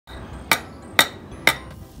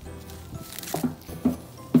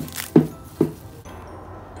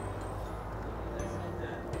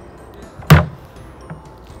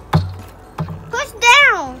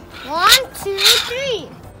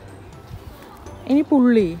ഇനി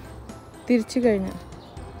പുള്ളി തിരിച്ചു കഴിഞ്ഞു.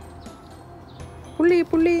 പുള്ളി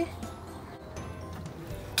പുള്ളി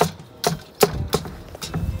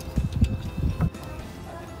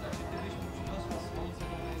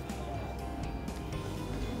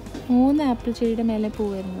മൂന്ന് ആപ്പിൾ ചെടിയുടെ മേലെ പൂ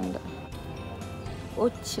വരുന്നുണ്ട്.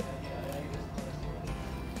 ഒച്ച്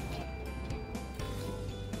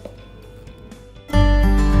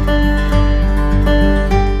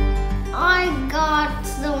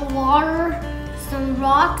some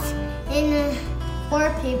rocks in a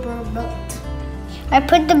 4-paper boat. I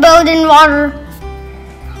put the boat in water.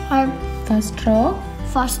 First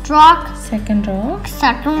rock, second rock,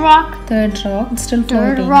 third rock, it's still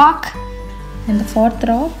floating. third rock, and the fourth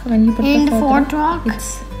rock, when you put and the fourth rock,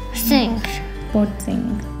 it's sinks. boat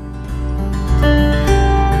sink.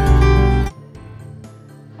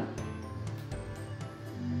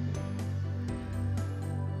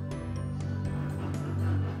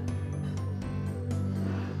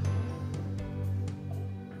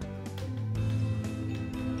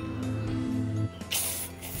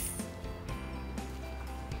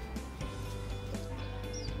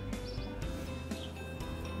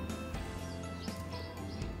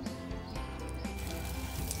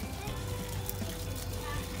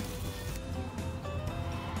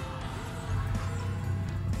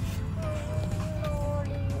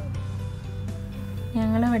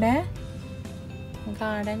 ഞങ്ങളിവിടെ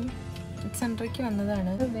garden സെൻറ്ററിലേക്ക്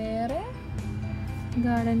വന്നതാണ്. വേറെ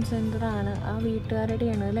garden സെൻറ്ററാണ്, ആ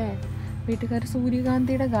വീട്ടുകാരുടെയാണ് അല്ലേ. വീട്ടുകാർ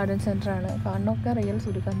സൂര്യകാന്തിയുടെ garden സെൻറ്ററാണ്. കാണുന്നൊക്കെ real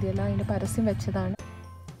സൂര്യകാന്തി അല്ല, അതിൻ്റെ പരസ്യം വെച്ചതാണ്.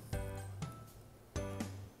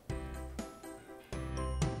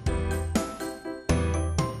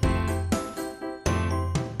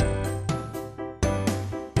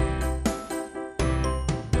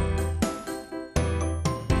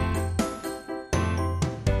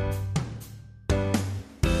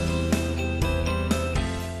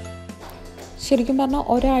 ശരിക്കും പറഞ്ഞാൽ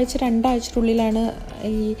ഒരാഴ്ച 2 ആഴ്ചയ്ക്കുള്ളിലാണ്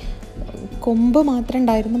ഈ കൊമ്പ് മാത്രം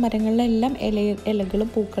ഉണ്ടായിരുന്ന മരങ്ങളിലെല്ലാം ഇലകളും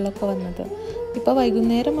പൂക്കളൊക്കെ വന്നത്. ഇപ്പോൾ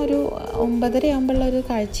വൈകുന്നേരം ഒരു 9:30 ആകുമ്പോഴുള്ള ഒരു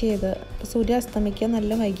കാഴ്ച ചെയ്ത് സൂര്യ അസ്തമിക്കാൻ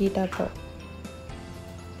നല്ല വൈകിട്ടാട്ടോ.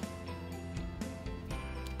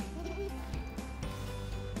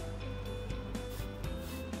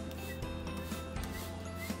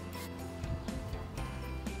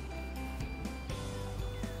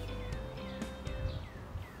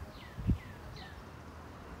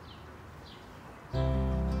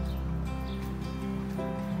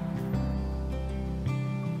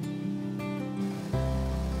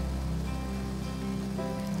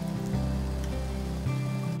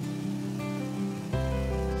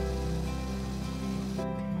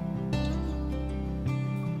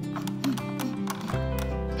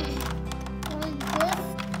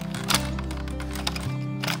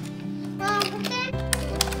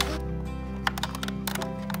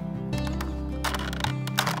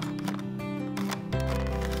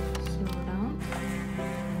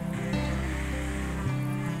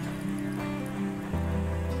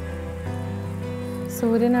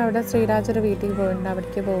 സൂര്യൻ അവിടെ ശ്രീരാജയുടെ വീട്ടിൽ പോയിട്ടുണ്ട്.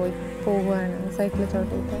 അവിടേക്ക് പോവുകയാണ് സൈക്കിൾ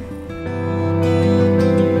ചോട്ടിയിട്ട്.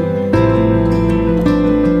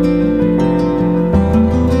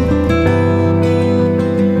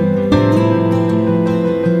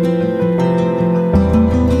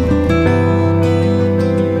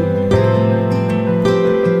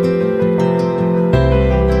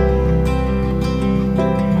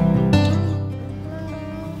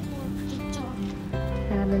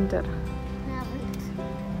 ലാവെൻഡർ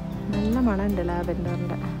നല്ല മണമുണ്ട്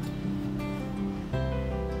ലാവെൻഡറിൻ്റെ.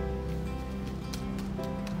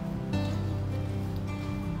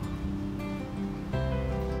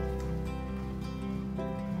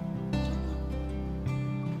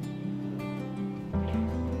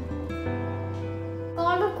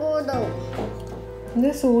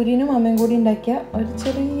 ഇത് സൂര്യനും അമ്മയും കൂടി ഉണ്ടാക്കിയ ഒരു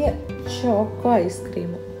ചെറിയ ചോക്കോ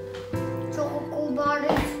ഐസ്ക്രീം.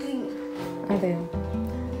 അതെയോ,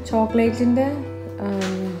 ചോക്ലേറ്റിൻ്റെ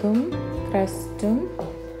ഇതും ക്രസ്റ്റും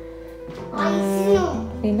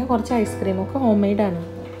പിന്നെ കുറച്ച് ഐസ്ക്രീമൊക്കെ ഹോം മെയ്ഡാണ്.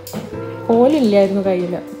 കോലില്ലായിരുന്നു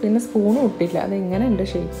കയ്യിൽ, പിന്നെ സ്പൂണും ഇട്ടില്ല. അതെങ്ങനെ ഉണ്ട്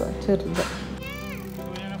ഷേപ്പ് ചെറുത്.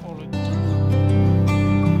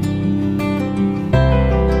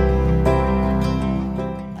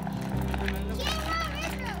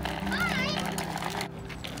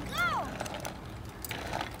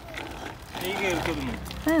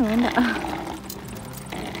 വേണ്ട.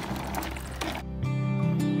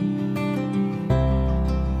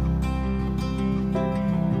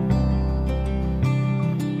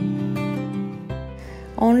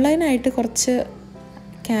 ഓൺലൈനായിട്ട് കുറച്ച്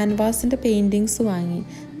ക്യാൻവാസിൻ്റെ പെയിൻറ്റിങ്സ് വാങ്ങി.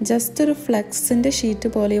 ജസ്റ്റ് ഒരു ഫ്ലെക്സിൻ്റെ ഷീറ്റ്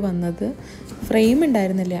പോലെ വന്നത്, ഫ്രെയിം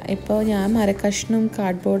ഉണ്ടായിരുന്നില്ല. ഇപ്പോൾ ഞാൻ മരക്കഷ്ണം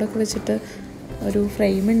കാർഡ്ബോർഡൊക്കെ വെച്ചിട്ട് ഒരു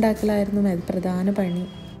ഫ്രെയിം ഉണ്ടാക്കലായിരുന്നു പ്രധാന പണി.